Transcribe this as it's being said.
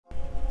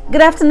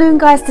Good afternoon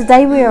guys,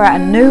 today we are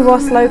at a new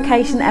Ross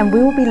location and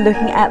we will be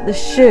looking at the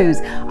shoes.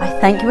 I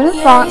thank you in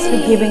advance for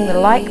giving the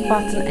like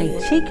button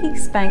a cheeky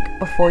spank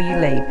before you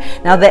leave.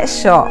 Now let's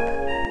shop.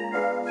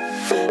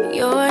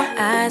 Your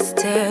eyes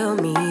tell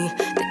me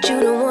that you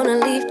don't want to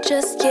leave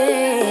just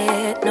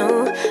yet.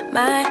 No,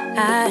 my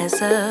eyes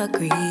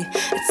agree.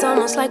 It's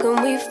almost like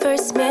when we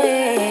first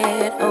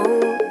met.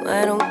 Oh,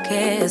 I don't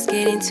care, it's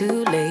getting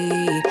too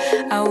late.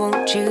 I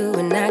want you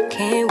and I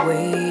can't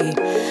wait.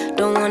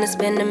 Don't wanna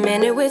spend a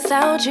minute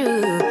without you.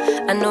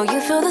 I know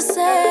you feel the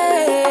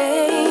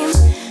same.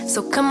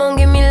 So come on,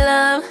 give me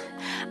love.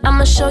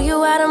 I'ma show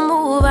you how to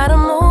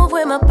move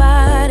with my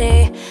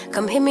body.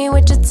 Come hit me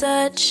with your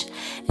touch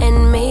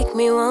and make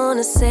me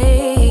wanna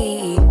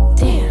say,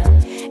 damn.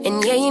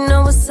 And yeah, you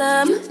know what's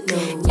up.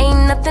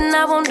 Ain't nothing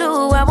I won't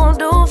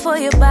do for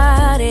your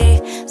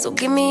body. So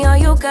give me all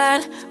you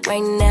got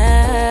right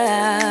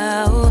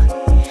now.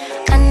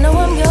 I know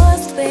I'm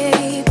yours,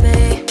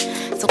 baby.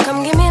 So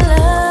come give me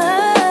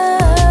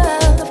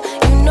love.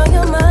 You know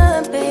you're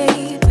mine,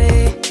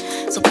 baby.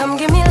 So come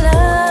give me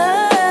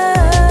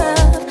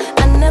love.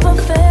 I never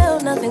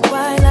felt nothing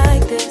quite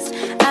like this.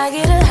 I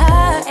get a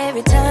high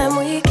every time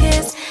we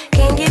kiss.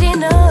 Can't get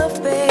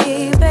enough,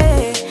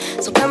 baby.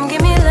 So come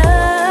give me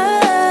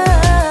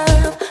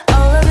love.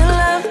 All of your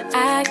love,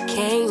 I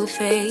can't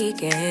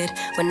fake it.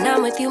 When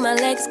I'm with you, my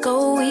legs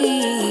go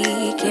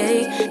weak,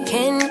 yeah.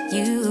 Can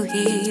you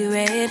hear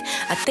it?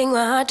 I think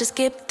my heart just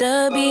skipped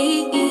a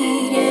beat,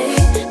 yeah.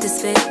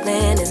 This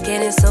feeling is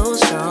getting so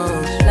strong.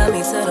 Love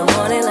me till the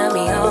morning, love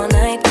me all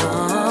night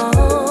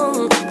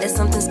long. There's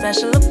something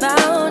special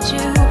about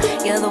you.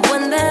 You're the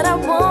one that I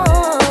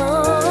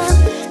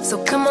want. So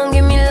come on,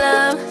 give me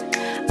love.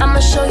 I'ma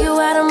show you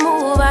how to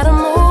move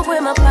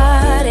with my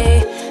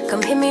body.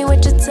 Come hit me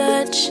with your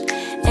touch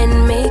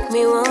and make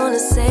me wanna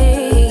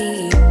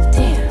say,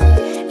 damn.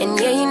 And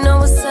yeah, you know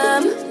what's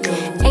up.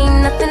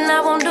 Ain't nothing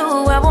I won't do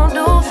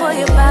for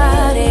your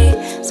body.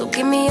 So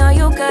give me all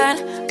you got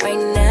right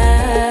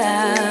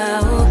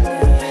now.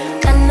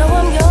 I know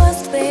I'm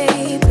yours,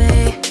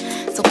 baby.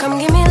 So come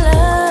give me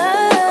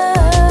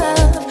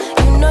love.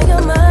 You know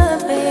you're mine,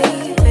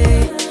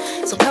 baby.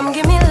 So come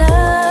give me